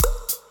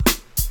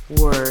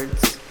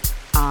Words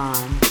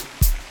on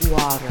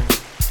Water.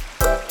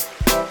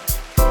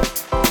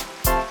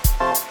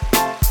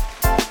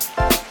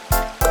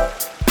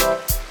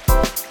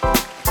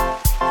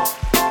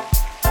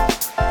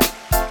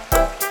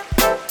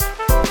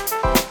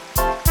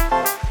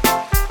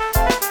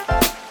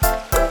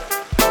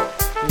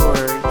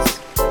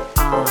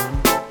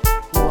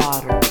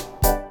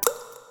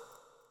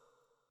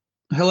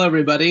 Hello,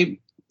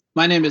 everybody.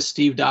 My name is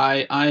Steve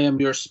Dye. I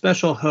am your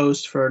special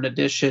host for an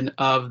edition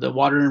of the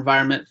Water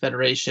Environment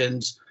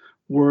Federation's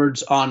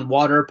Words on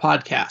Water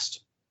podcast.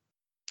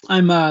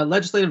 I'm a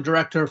legislative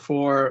director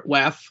for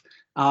WEF,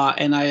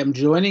 and I am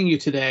joining you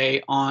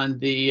today on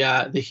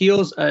the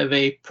heels of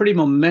a pretty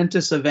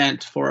momentous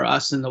event for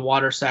us in the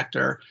water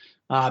sector,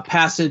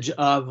 passage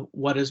of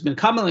what has been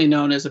commonly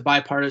known as a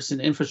bipartisan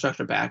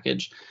infrastructure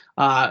package.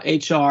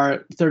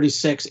 HR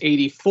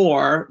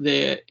 3684,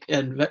 the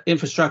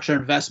Infrastructure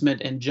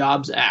Investment and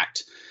Jobs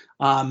Act.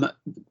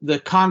 The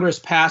Congress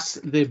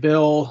passed the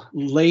bill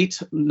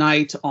late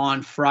night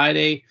on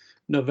Friday,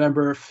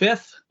 November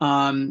 5th.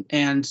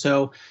 And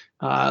so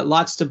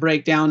lots to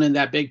break down in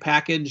that big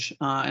package.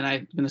 And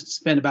I'm going to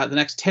spend about the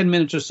next 10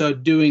 minutes or so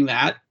doing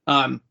that.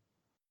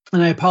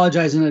 And I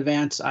apologize in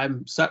advance.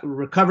 I'm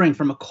recovering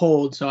from a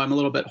cold, so I'm a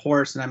little bit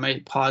hoarse, and I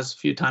might pause a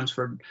few times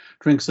for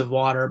drinks of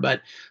water.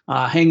 But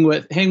hang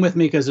with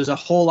me because there's a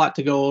whole lot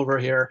to go over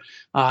here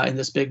in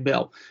this big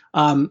bill.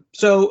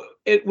 So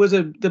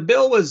the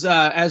bill was,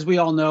 as we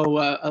all know,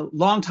 a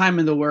long time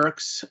in the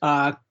works.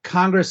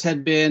 Congress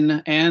had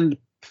been, and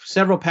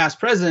several past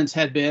presidents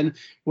had been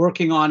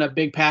working on a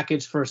big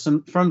package for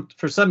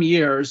some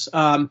years,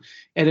 and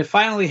it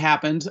finally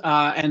happened.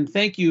 And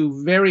thank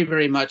you very,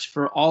 very much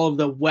for all of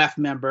the WEF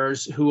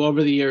members who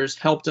over the years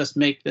helped us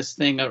make this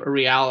thing a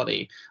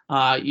reality.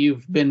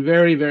 You've been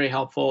very, very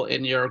helpful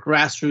in your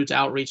grassroots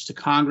outreach to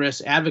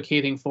Congress,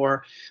 advocating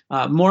for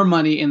more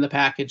money in the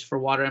package for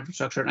water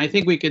infrastructure. And I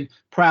think we could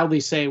proudly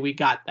say we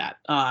got that.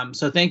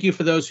 So thank you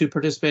for those who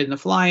participated in the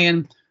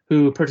fly-in,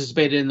 who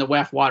participated in the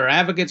WEF Water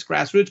Advocates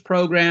grassroots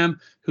program,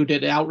 who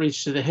did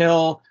outreach to the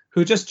Hill,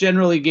 who just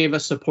generally gave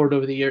us support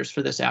over the years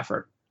for this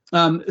effort.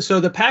 So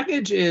the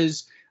package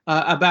is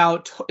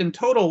about, in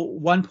total,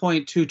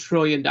 $1.2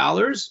 trillion,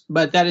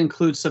 but that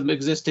includes some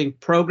existing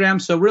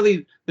programs. So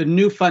really, the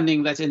new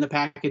funding that's in the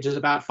package is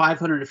about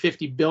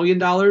 $550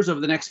 billion over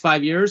the next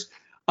 5 years,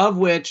 of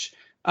which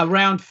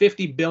around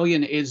 $50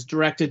 billion is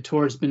directed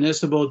towards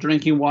municipal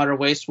drinking water,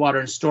 wastewater,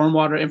 and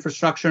stormwater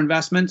infrastructure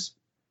investments.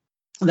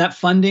 That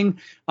funding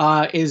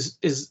is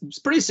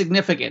pretty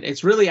significant.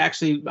 It's really,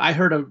 actually, I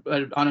heard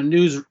on a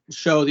news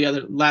show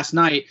last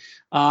night,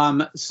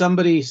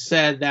 somebody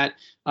said that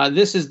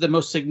this is the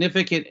most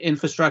significant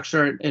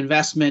infrastructure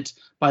investment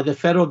by the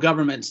federal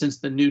government since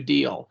the New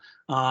Deal.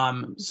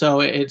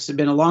 So it's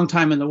been a long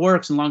time in the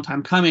works and a long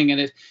time coming.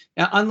 And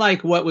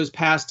unlike what was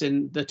passed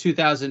in the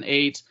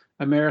 2008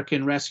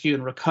 American Rescue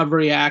and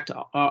Recovery Act,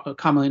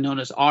 commonly known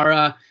as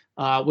ARRA,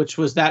 which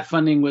was, that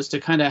funding was to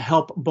kind of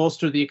help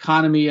bolster the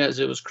economy as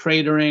it was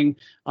cratering,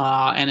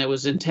 and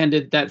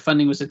that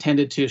funding was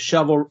intended to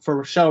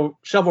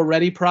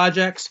shovel-ready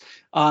projects.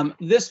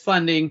 This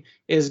funding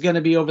is going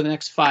to be over the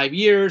next 5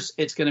 years.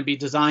 It's going to be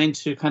designed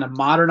to kind of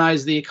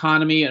modernize the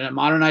economy and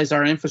modernize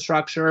our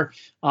infrastructure,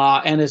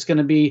 and it's going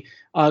to be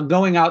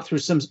going out through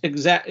some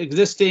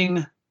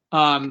existing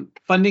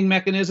funding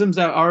mechanisms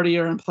that already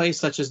are in place,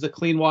 such as the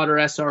Clean Water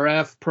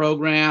SRF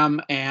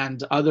program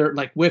and other,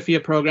 like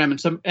WIFIA program,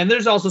 and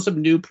there's also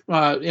some new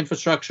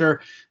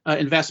infrastructure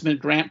investment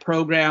grant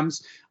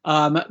programs.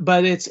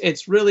 But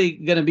it's really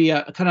going to be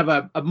a kind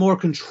of a more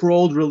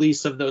controlled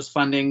release of those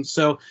fundings.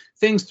 So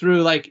things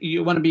through, like,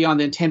 you want to be on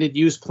the intended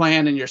use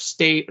plan in your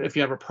state if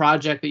you have a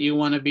project that you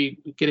want to be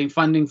getting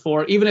funding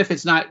for, even if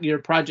it's not your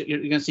project, you're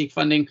going to seek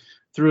funding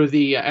through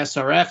the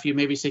SRF. You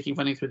may be seeking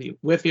funding through the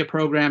WIFIA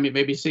program. You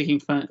may be seeking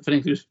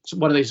funding through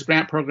one of these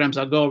grant programs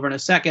I'll go over in a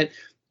second.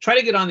 Try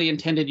to get on the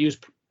intended use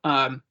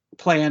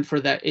plan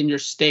for that in your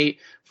state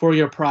for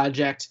your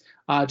project,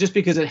 just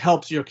because it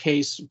helps your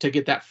case to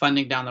get that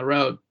funding down the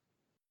road.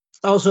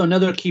 Also,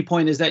 another key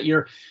point is that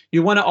you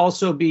want to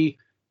also be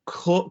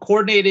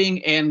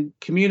coordinating and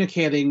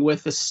communicating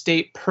with the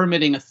state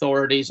permitting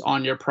authorities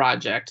on your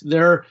project.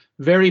 They're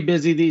very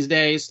busy these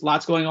days,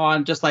 lots going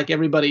on, just like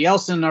everybody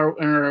else in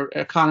our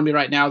economy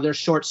right now. They're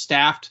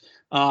short-staffed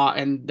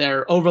and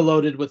they're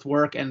overloaded with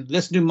work, and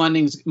this new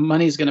money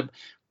is going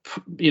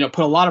to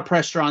put a lot of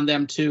pressure on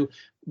them to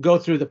go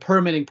through the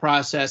permitting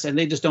process, and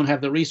they just don't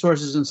have the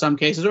resources in some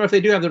cases, or if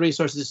they do have the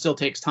resources, it still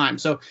takes time.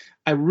 So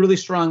I really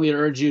strongly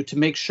urge you to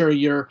make sure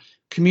you're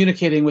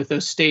communicating with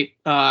those state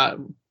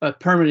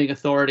permitting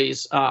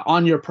authorities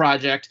on your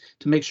project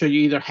to make sure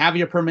you either have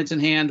your permits in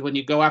hand when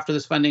you go after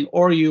this funding,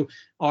 or you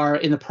are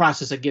in the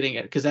process of getting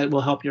it, because that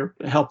will help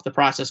the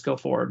process go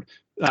forward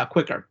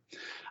quicker.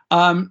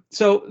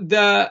 So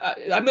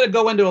I'm going to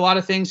go into a lot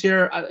of things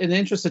here. In the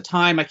interest of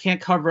time, I can't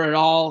cover it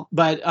all.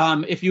 But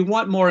if you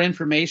want more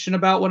information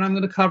about what I'm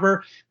going to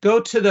cover,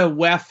 go to the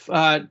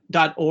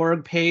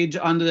WEF.org page.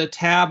 Under the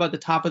tab at the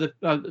top of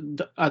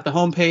at the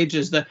home page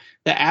is the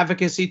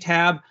advocacy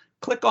tab.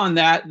 Click on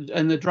that,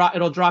 and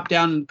it'll drop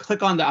down and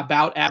click on the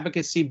About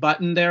Advocacy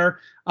button there.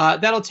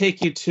 That'll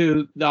take you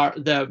to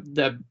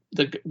the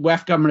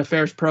WEF Government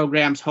Affairs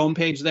Programs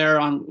homepage there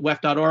on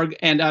WEF.org,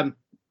 and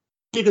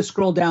you can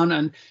scroll down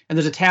and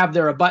there's a tab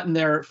there, a button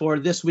there for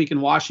This Week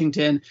in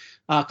Washington.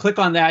 Click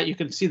on that. You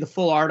can see the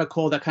full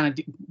article that kind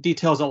of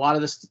details a lot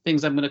of the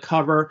things I'm going to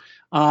cover,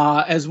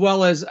 as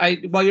well as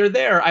while you're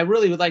there, I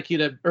really would like you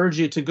to urge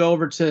you to go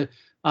over to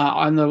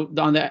on the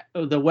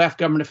WEF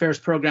Government Affairs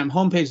Program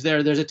homepage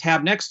there. There's a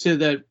tab next to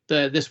the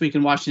This Week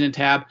in Washington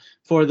tab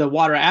for the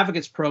Water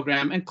Advocates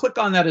Program, and click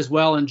on that as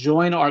well and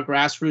join our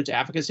grassroots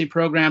advocacy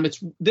program.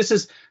 This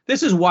is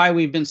why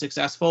we've been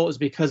successful, is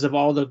because of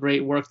all the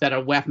great work that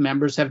our WEF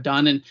members have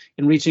done in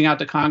reaching out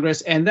to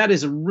Congress, and that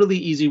is a really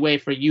easy way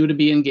for you to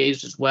be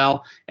engaged as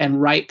well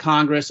and write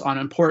Congress on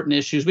important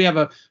issues.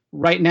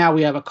 Right now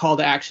we have a call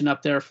to action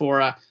up there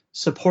for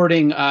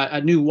supporting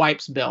a new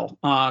wipes bill.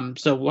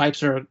 So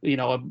wipes are,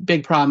 a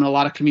big problem in a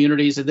lot of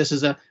communities, and this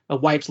is a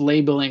wipes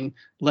labeling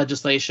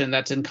legislation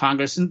that's in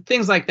Congress, and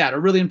things like that are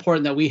really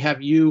important that we have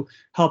you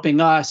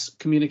helping us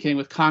communicating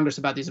with Congress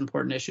about these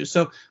important issues.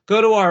 So go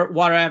to our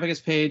Water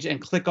Advocates page and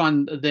click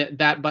on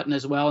that button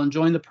as well and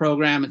join the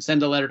program and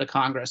send a letter to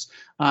Congress.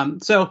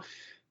 So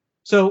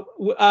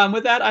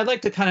with that, I'd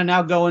like to kind of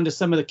now go into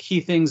some of the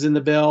key things in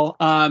the bill.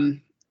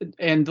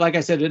 And like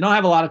I said, I don't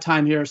have a lot of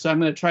time here, so I'm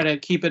going to try to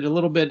keep it a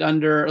little bit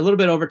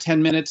over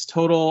 10 minutes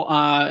total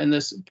in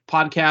this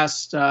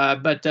podcast.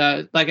 But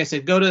like I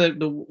said, go to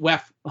the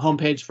WEF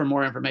homepage for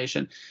more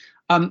information.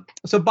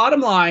 So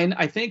bottom line,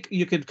 I think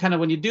you could kind of,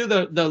 when you do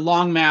the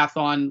long math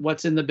on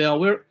what's in the bill,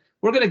 we're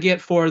going to get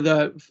for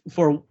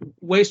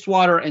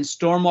wastewater and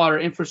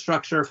stormwater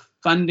infrastructure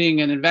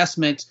funding and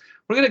investment,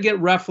 we're going to get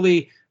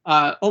roughly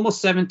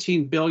almost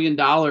 $17 billion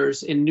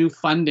in new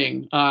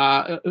funding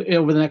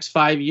over the next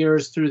 5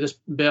 years through this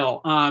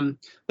bill.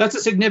 That's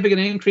a significant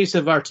increase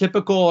of our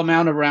typical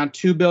amount of around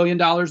 $2 billion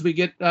we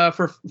get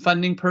for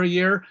funding per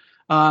year.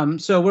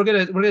 So we're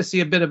gonna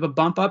see a bit of a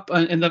bump up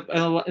in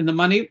the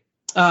money.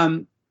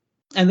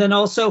 And then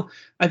also,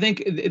 I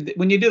think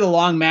when you do the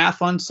long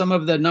math on some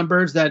of the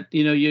numbers that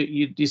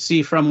you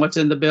see from what's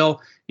in the bill,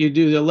 you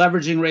do the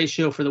leveraging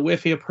ratio for the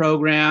WIFIA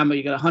program.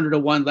 You got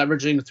 100-to-1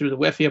 leveraging through the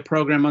WIFIA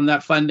program on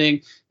that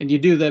funding, and you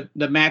do the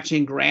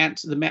matching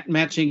grants,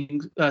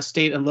 matching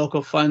state and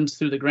local funds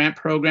through the grant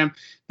program.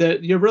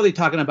 You're really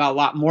talking about a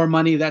lot more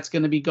money that's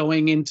going to be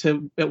going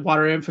into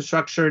water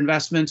infrastructure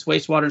investments,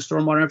 wastewater and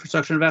stormwater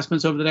infrastructure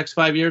investments over the next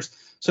 5 years.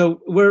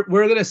 So we're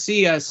going to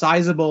see a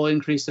sizable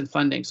increase in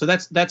funding. So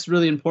that's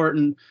really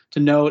important to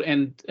note.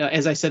 And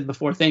as I said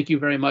before, thank you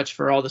very much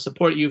for all the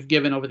support you've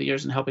given over the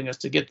years in helping us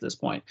to get to this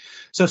point.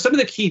 So some of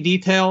the key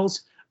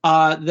details,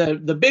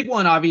 the big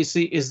one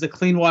obviously is the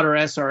Clean Water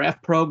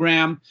SRF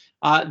program.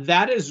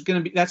 That's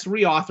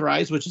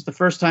reauthorized, which is the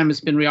first time it's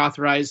been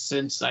reauthorized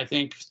since I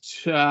think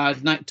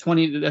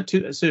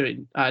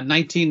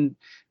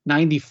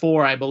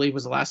 1994, I believe,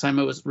 was the last time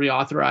it was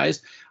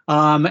reauthorized.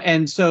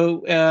 And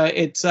so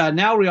it's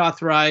now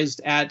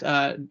reauthorized at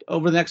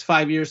over the next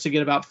 5 years to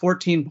get about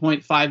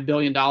 $14.5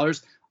 billion,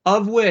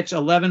 of which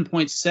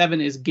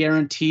 11.7 is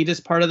guaranteed as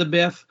part of the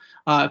BIF,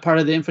 part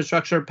of the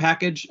infrastructure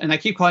package. And I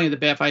keep calling it the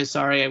BIF. We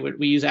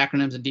use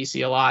acronyms in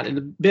DC a lot. And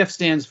the BIF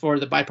stands for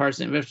the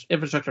Bipartisan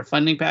Infrastructure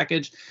Funding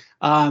Package.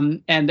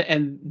 And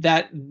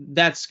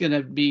that's going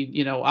to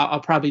be, I'll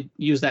probably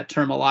use that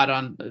term a lot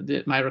on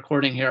my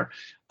recording here.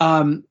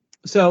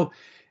 So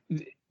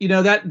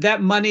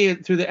that money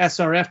through the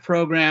SRF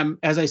program,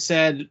 as I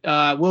said,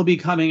 will be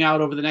coming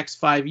out over the next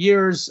 5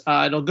 years.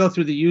 It'll go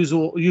through the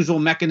usual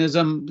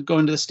mechanism, go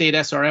into the state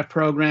SRF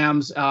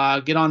programs,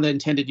 get on the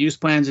intended use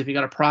plans if you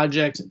got a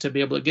project to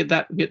be able to get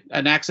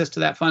an access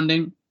to that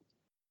funding.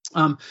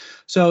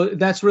 So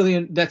that's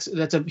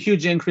a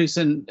huge increase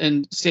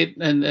in state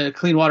and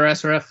clean water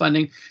SRF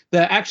funding.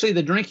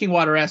 The drinking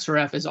water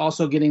SRF is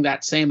also getting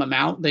that same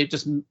amount. They've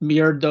just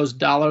mirrored those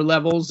dollar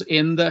levels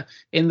in the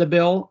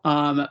bill.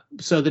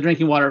 So the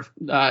drinking water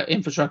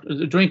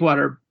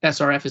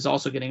SRF is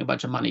also getting a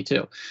bunch of money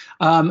too.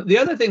 The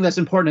other thing that's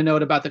important to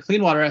note about the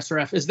clean water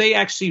SRF is they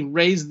actually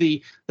raised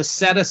the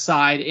set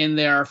aside in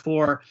there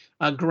for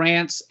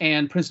grants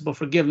and principal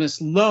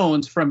forgiveness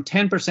loans from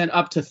 10%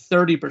 up to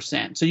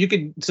 30%. So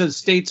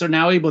states are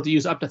now able to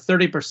use up to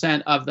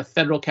 30% of the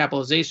federal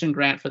capitalization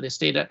grant for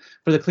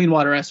the Clean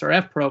Water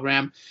SRF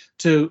program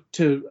to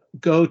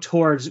go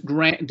towards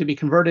to be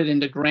converted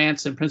into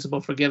grants and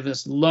principal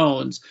forgiveness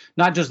loans,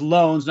 not just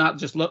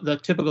the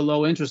typical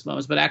low interest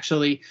loans, but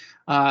actually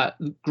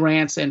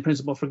grants and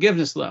principal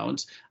forgiveness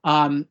loans.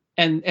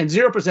 and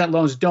 0%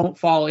 loans don't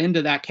fall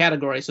into that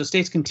category. So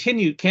states can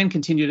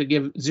continue to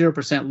give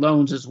 0%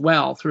 loans as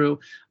well through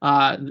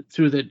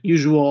the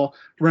usual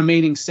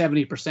remaining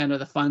 70% of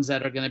the funds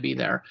that are going to be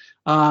there.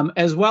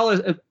 As well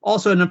as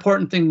also an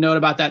important thing to note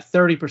about that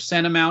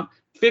 30% amount.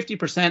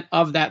 50%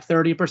 of that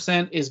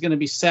 30% is going to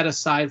be set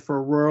aside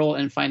for rural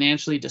and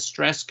financially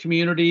distressed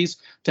communities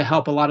to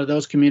help a lot of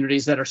those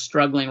communities that are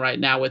struggling right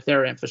now with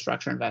their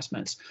infrastructure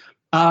investments.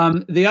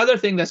 The other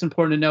thing that's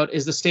important to note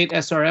is the state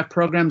SRF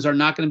programs are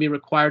not going to be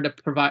required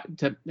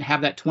to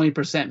have that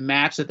 20%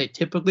 match that they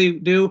typically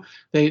do.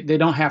 They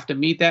don't have to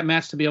meet that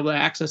match to be able to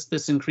access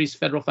this increased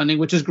federal funding,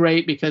 which is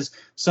great because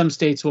some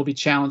states will be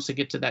challenged to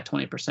get to that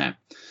 20%.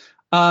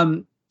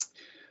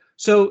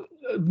 So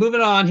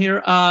moving on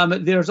here,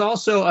 there's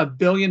also $1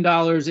 billion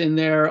in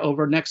there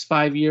over the next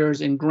 5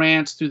 years in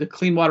grants through the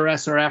Clean Water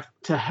SRF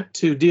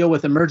to deal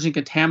with emerging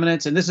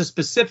contaminants. And this is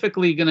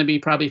specifically going to be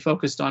probably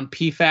focused on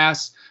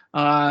PFAS,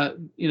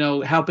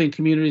 helping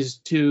communities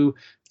to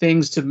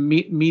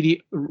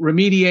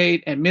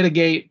remediate and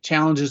mitigate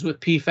challenges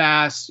with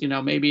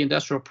PFAS, maybe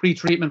industrial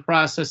pretreatment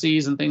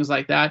processes and things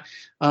like that.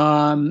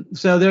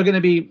 So they're going to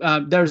be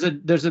there's a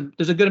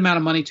good amount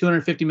of money,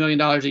 $250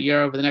 million a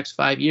year over the next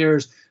 5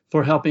 years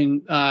for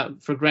helping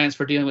for grants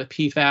for dealing with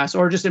PFAS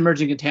or just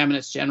emerging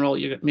contaminants general.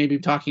 You're maybe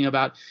talking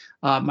about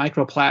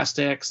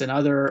microplastics and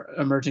other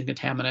emerging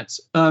contaminants.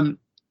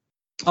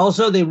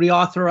 Also, they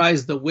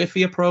reauthorized the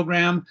WIFIA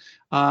program.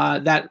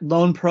 That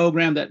loan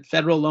program, that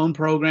federal loan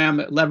program,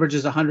 it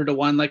leverages 100 to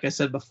 1, like I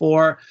said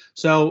before.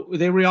 So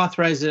they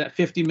reauthorized it at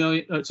 $50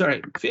 million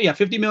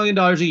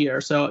a year.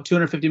 So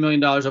 $250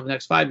 million over the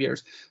next 5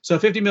 years. So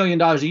 $50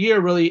 million a year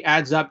really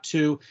adds up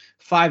to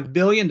 $5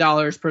 billion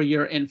per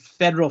year in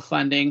federal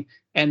funding.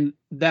 And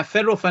that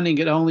federal funding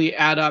can only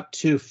add up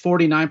to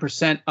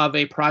 49% of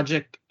a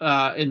project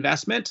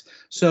investment.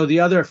 So the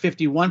other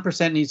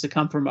 51% needs to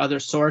come from other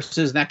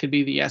sources. That could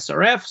be the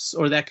SRFs,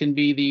 or that can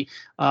be the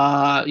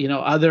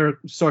other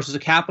sources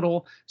of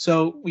capital.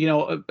 So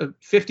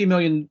 50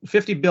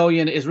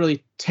 billion is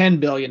really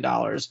 $10 billion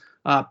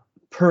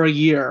per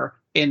year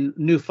in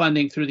new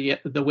funding through the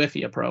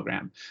WIFIA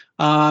program.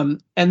 And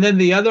then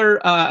the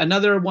other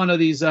another one of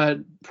these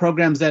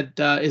programs that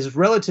is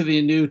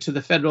relatively new to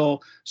the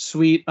federal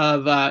suite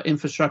of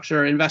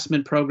infrastructure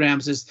investment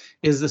programs is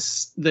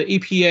the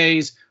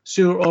EPA's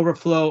Sewer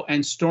Overflow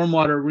and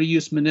Stormwater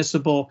Reuse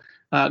Municipal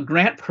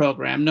Grant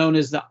Program, known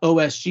as the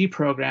OSG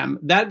program.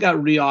 That got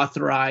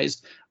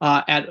reauthorized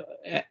at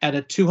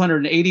a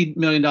 $280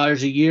 million a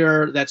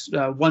year. That's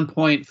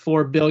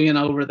 $1.4 billion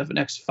over the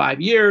next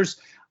 5 years.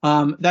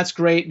 That's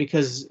great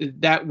because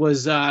that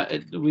was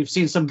we've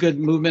seen some good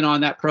movement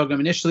on that program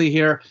initially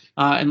here,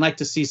 and like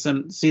to see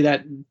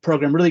that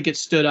program really get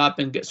stood up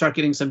and start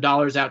getting some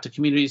dollars out to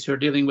communities who are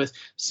dealing with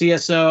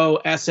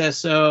CSO,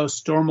 SSO,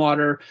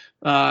 stormwater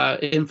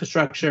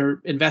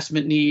infrastructure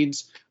investment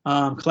needs,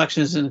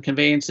 collections and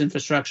conveyance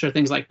infrastructure,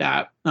 things like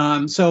that.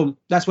 So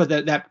that's what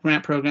that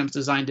grant program is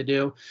designed to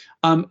do.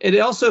 It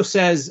also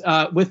says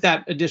with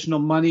that additional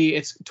money,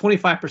 it's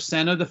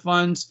 25% of the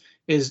funds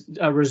is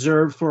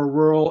reserved for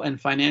rural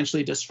and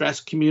financially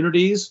distressed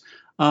communities.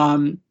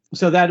 So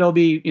that'll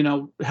be,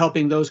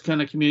 helping those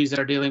kind of communities that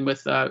are dealing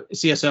with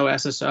CSO,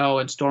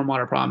 SSO, and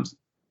stormwater problems.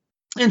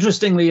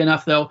 Interestingly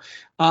enough, though,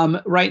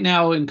 right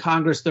now in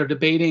Congress, they're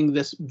debating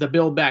the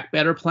Build Back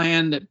Better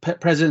plan, that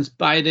President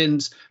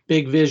Biden's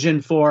big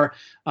vision for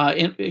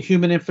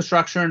human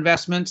infrastructure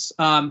investments.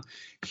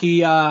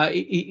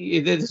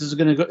 It's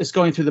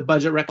going through the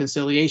budget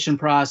reconciliation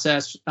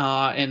process,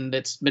 and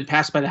it's been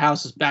passed by the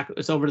House.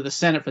 It's over to the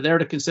Senate for their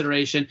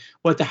consideration.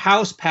 What the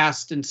House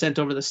passed and sent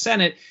over the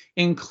Senate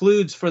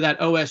includes for that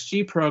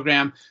OSG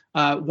program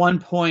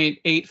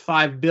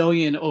 $1.85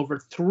 billion over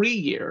 3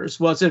 years.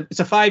 Well, it's a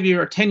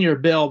 5-year or 10-year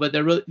bill, but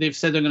they've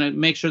said they're going to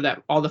make sure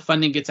that all the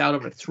funding gets out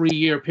over a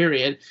 3-year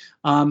period.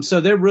 So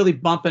they're really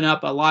bumping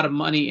up a lot of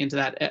money into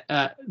that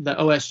the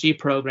OSG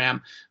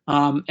program.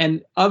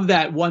 And of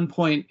that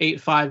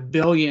 1.85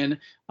 billion,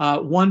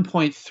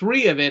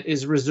 1.3 of it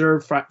is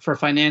reserved for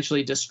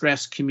financially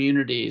distressed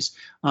communities.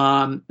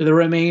 The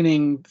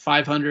remaining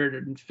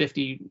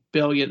 550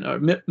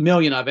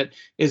 million of it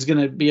is going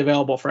to be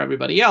available for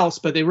everybody else,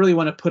 but they really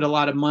want to put a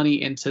lot of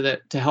money into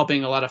to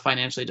helping a lot of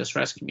financially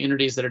distressed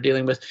communities that are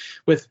dealing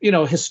with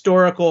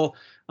historical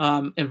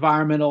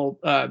environmental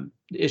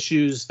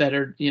issues that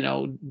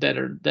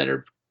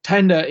are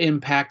tend to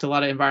impact a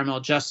lot of environmental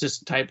justice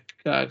type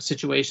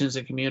situations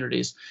in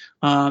communities.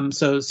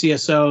 So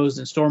CSOs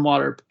and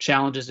stormwater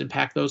challenges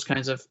impact those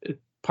kinds of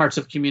parts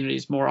of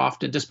communities more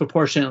often,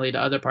 disproportionately to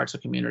other parts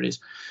of communities.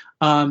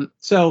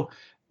 So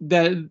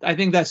I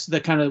think that's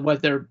the kind of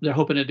what they're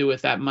hoping to do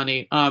with that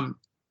money.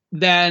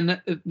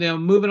 Then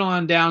moving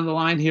on down the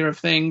line here of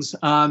things,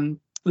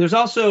 there's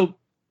also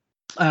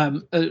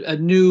a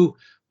new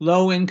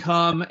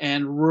low-income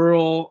and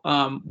rural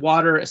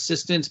water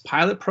assistance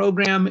pilot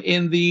program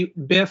in the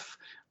BIF.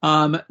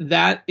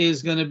 That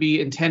is going to be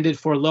intended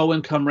for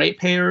low-income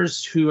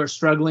ratepayers who are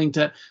struggling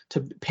to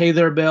pay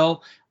their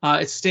bill.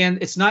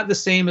 It's not the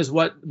same as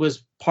what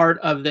was part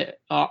of the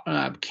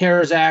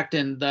CARES Act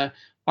and the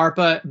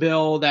ARPA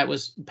bill that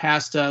was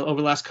passed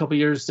over the last couple of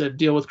years to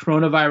deal with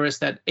coronavirus,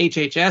 that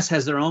HHS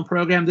has their own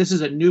program. This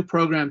is a new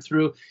program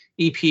through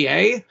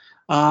EPA,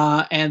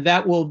 and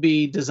that will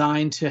be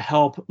designed to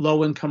help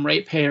low-income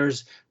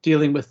ratepayers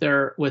dealing with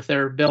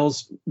their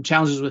bills,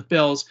 challenges with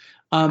bills.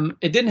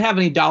 It didn't have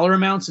any dollar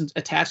amounts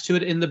attached to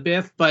it in the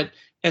BIF, but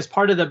as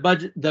part of the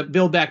budget, the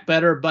Build Back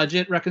Better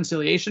budget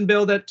reconciliation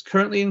bill that's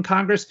currently in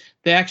Congress,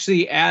 they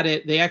actually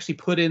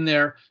put in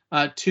there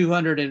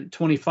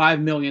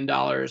 $225 million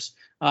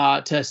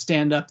to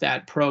stand up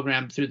that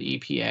program through the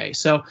EPA.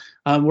 So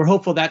we're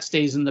hopeful that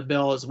stays in the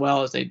bill as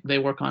well as they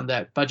work on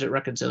that budget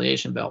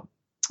reconciliation bill.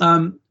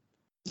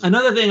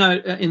 Another thing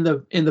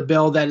in the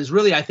bill that is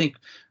really, I think,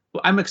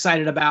 I'm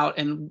excited about,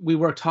 and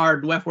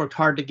WEF worked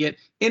hard to get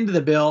into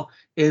the bill,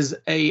 is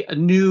a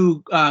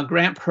new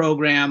grant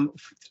program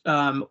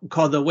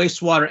called the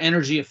Wastewater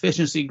Energy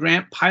Efficiency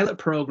Grant Pilot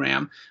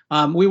Program.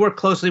 We work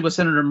closely with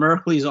Senator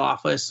Merkley's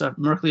office,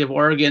 Merkley of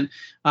Oregon,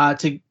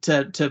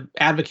 to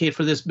advocate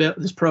for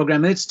this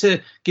program. And it's to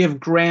give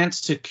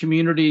grants to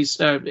communities,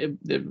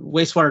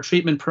 wastewater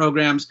treatment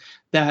programs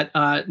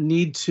that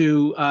need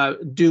to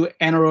do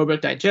anaerobic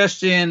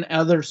digestion,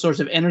 other sorts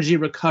of energy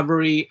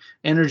recovery,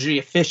 energy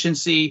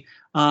efficiency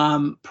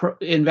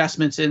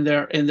investments in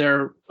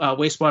their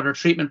wastewater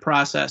treatment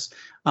process.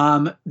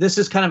 This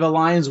is kind of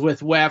aligns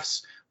with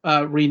WEF's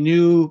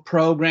Renew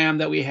program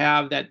that we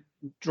have that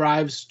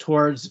drives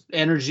towards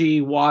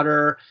energy,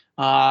 water,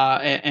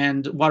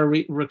 and water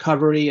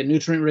recovery and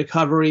nutrient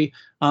recovery.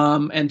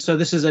 And so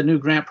this is a new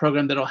grant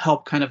program that'll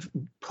help kind of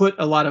put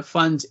a lot of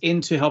funds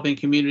into helping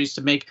communities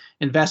to make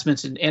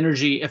investments in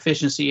energy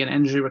efficiency and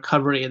energy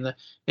recovery in the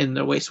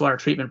wastewater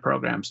treatment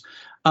programs.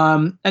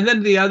 And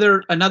then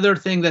another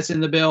thing that's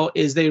in the bill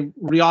is they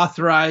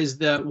reauthorize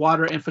the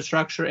Water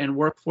Infrastructure and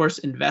Workforce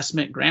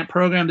Investment Grant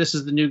Program. This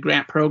is the new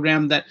grant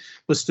program that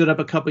was stood up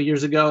a couple of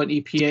years ago, and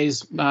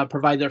EPA's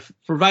provide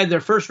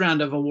their first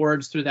round of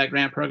awards through that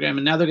grant program,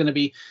 and now they're going to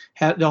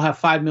they'll have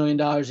 $5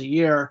 million a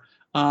year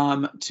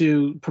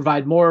to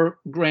provide more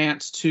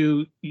grants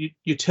to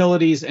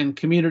utilities and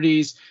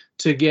communities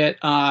to get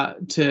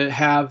to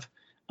have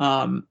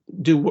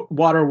do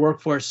water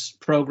workforce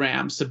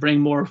programs to bring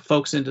more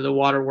folks into the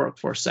water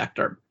workforce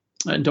sector,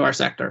 into our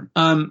sector.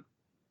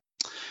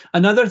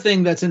 Another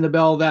thing that's in the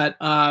bill that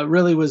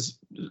really was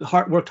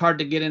worked hard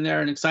to get in there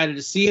and excited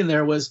to see in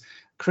there was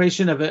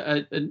creation of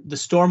the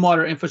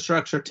Stormwater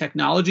Infrastructure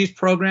Technologies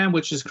Program,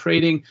 which is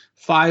creating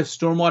 5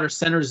 stormwater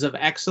centers of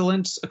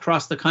excellence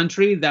across the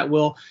country that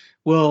will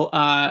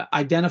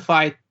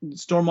identify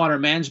stormwater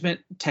management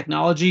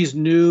technologies,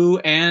 new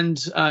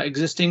and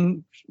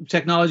existing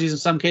technologies in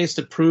some case,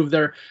 to prove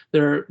their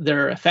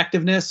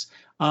effectiveness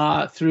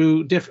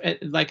through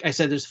different. Like I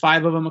said, there's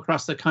 5 of them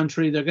across the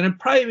country. They're going to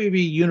probably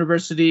be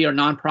university or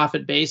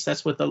nonprofit based.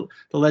 That's what the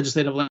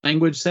legislative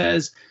language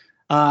says.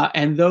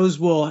 And those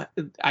will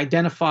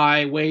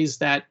identify ways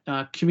that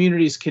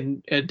communities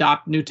can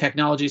adopt new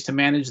technologies to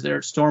manage their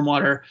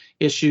stormwater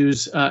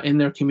issues in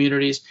their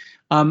communities.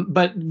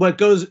 But what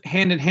goes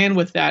hand in hand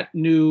with that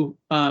new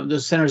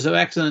those centers of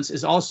excellence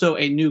is also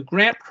a new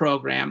grant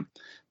program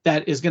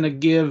that is going to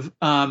give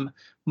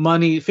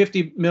money,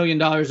 $50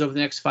 million over the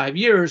next 5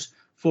 years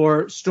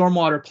for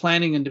stormwater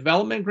planning and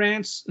development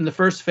grants in the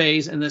first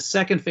phase, and the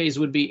second phase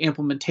would be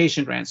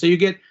implementation grants. So you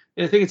get,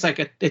 I think it's like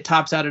it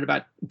tops out at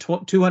about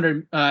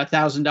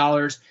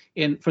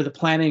 $200,000 for the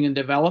planning and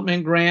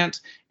development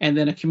grant, and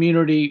then a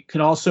community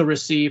could also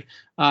receive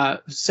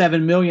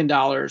 $2 million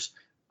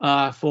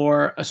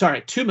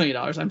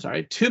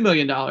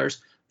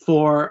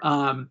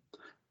for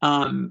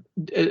an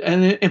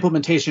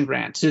implementation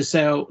grant.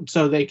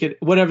 So they could,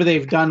 whatever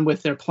they've done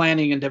with their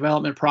planning and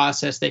development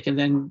process, they can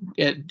then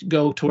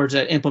go towards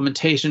that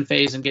implementation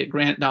phase and get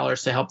grant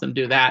dollars to help them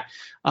do that.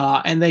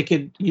 And they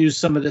could use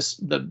some of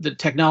the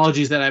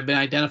technologies that have been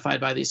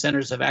identified by these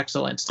centers of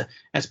excellence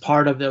as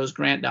part of those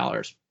grant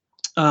dollars.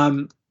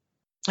 And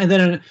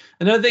then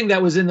another thing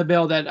that was in the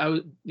bill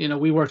that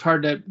we worked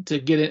hard to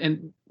get it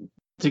and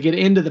to get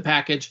into the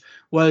package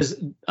was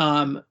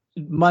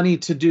money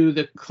to do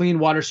the Clean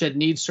Watershed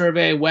Needs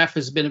Survey. WEF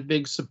has been a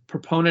big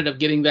proponent of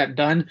getting that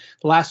done.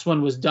 The last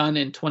one was done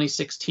in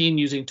 2016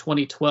 using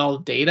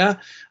 2012 data.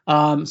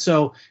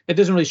 So it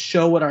doesn't really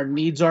show what our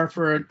needs are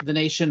for the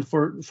nation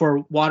for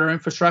water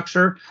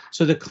infrastructure.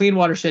 So the Clean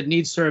Watershed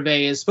Needs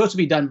Survey is supposed to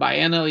be done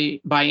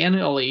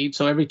biennially,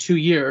 so every 2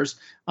 years.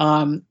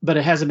 But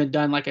it hasn't been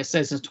done, like I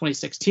said, since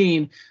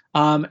 2016.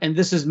 And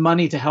this is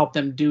money to help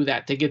them do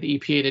that, to get the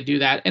EPA to do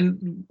that.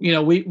 And,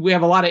 we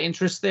have a lot of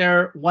interest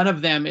there. One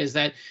of them is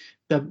that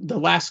the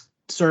last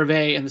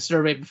survey and the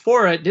survey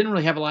before it didn't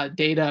really have a lot of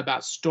data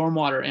about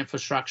stormwater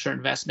infrastructure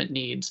investment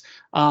needs.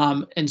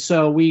 And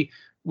so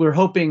we're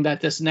hoping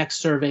that this next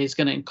survey is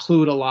going to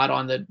include a lot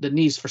on the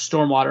needs for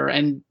stormwater.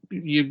 And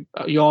you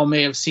all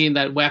may have seen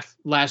that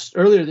WEF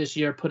earlier this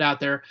year put out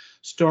their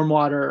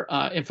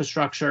stormwater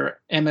infrastructure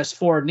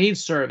MS4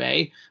 needs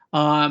survey,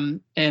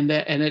 and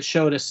it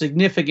showed a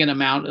significant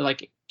amount,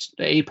 like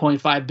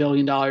 $8.5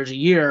 billion a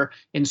year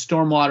in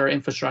stormwater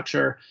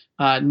infrastructure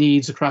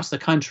needs across the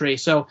country.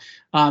 So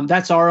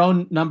that's our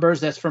own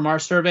numbers. That's from our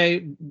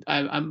survey.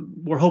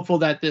 We're hopeful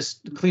that this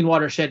Clean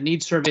Watershed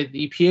Needs Survey that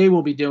the EPA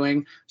will be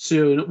doing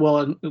soon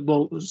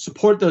will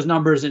support those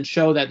numbers and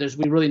show that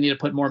we really need to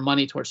put more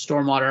money towards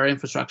stormwater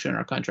infrastructure in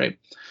our country.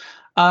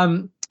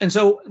 And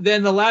so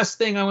then the last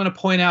thing I want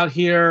to point out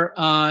here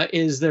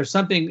is there's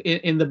something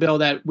in the bill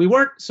that we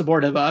weren't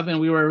supportive of, and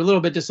we were a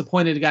little bit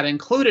disappointed it got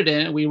included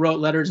in it. We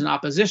wrote letters in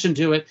opposition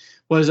to it,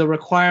 was a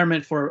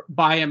requirement for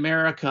Buy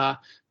America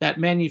that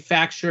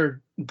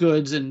manufactured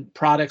goods and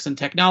products and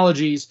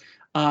technologies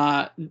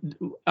are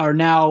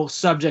now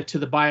subject to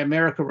the Buy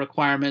America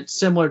requirement,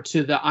 similar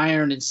to the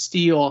iron and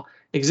steel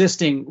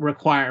existing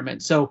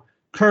requirement. So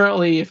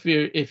currently, if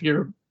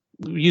you're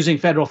using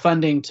federal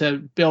funding to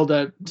build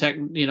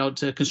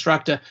to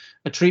construct a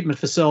treatment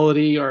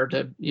facility or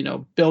to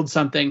build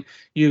something,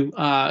 you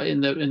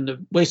in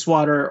the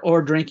wastewater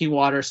or drinking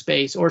water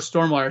space or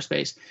stormwater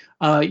space,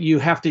 you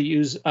have to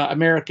use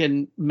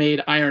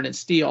American-made iron and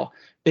steel.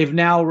 They've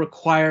now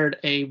required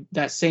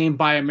that same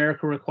Buy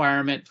America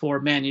requirement for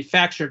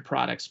manufactured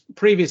products.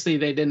 Previously,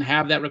 they didn't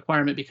have that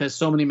requirement because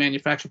so many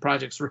manufactured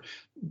projects were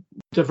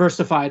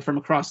diversified from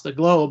across the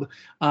globe,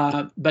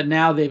 but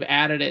now they've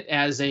added it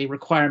as a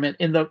requirement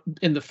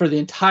for the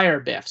entire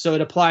BIF. So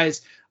it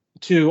applies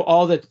to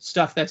all the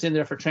stuff that's in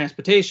there for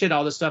transportation,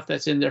 all the stuff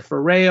that's in there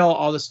for rail,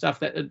 all the stuff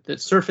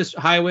that surface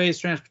highways,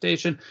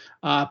 transportation,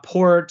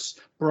 ports,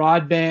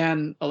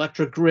 broadband,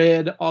 electric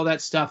grid, all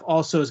that stuff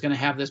also is going to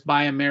have this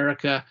Buy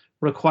America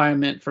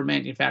requirement for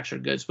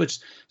manufactured goods,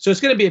 so it's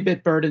going to be a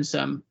bit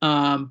burdensome,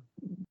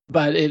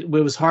 but it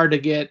was hard to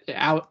get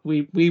out.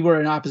 We were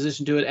in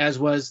opposition to it, as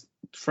was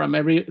from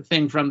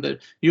everything from the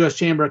U.S.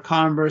 Chamber of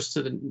Commerce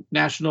to the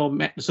National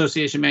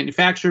Association of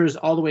Manufacturers,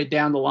 all the way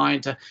down the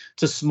line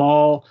to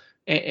small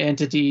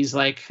entities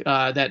like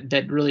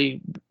that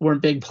really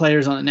weren't big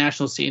players on the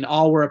national scene.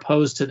 All were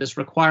opposed to this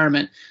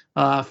requirement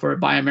for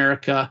Buy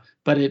America,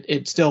 but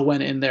it still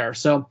went in there.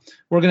 So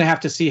we're going to have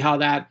to see how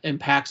that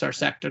impacts our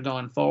sector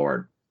going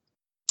forward.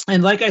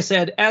 And like I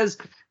said,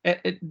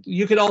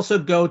 you could also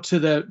go to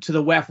the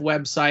WEF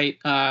website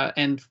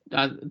and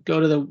go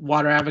to the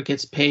Water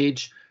Advocates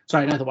page.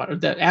 Sorry, not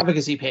the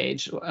advocacy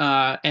page,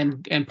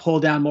 and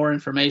pull down more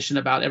information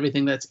about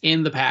everything that's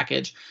in the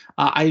package.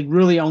 I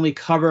really only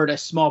covered a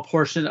small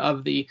portion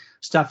of the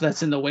stuff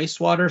that's in the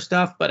wastewater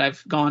stuff, but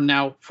I've gone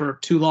now for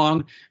too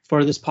long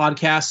for this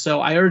podcast. So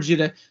I urge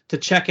you to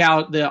check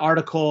out the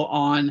article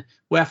on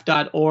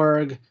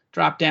wef.org,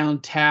 drop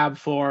down tab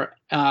for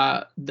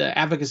the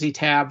advocacy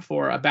tab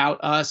for About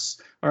Us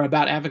or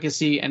About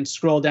Advocacy, and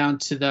scroll down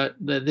to the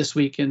This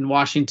Week in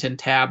Washington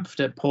tab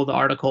to pull the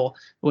article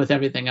with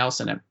everything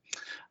else in it.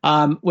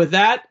 With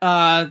that,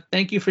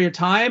 thank you for your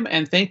time,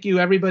 and thank you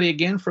everybody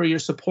again for your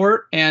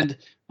support. And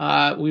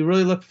we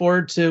really look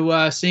forward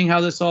to seeing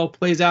how this all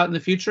plays out in the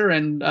future.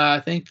 And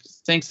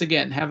thanks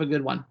again. Have a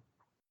good one.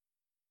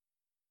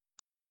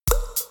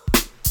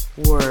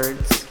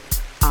 Words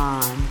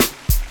on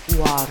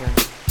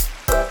Water.